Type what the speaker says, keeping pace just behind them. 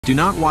Do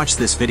not watch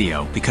this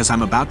video because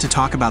I'm about to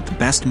talk about the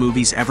best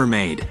movies ever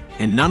made,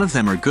 and none of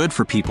them are good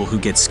for people who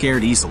get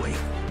scared easily.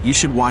 You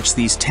should watch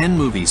these 10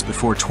 movies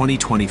before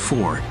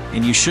 2024,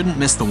 and you shouldn't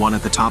miss the one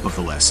at the top of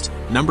the list.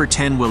 Number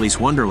 10, Willy's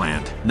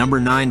Wonderland. Number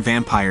 9,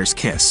 Vampire's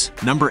Kiss.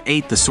 Number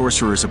 8, The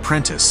Sorcerer's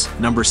Apprentice.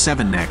 Number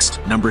 7,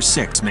 Next. Number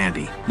 6,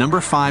 Mandy. Number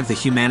 5, The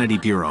Humanity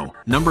Bureau.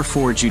 Number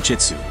 4,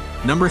 Jiu-Jitsu.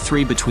 Number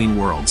 3, Between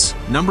Worlds.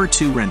 Number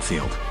 2,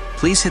 Renfield.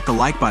 Please hit the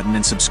like button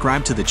and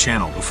subscribe to the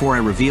channel before I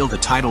reveal the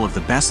title of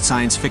the best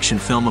science fiction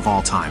film of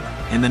all time.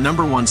 And the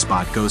number 1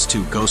 spot goes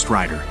to Ghost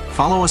Rider.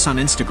 Follow us on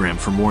Instagram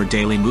for more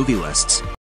daily movie lists.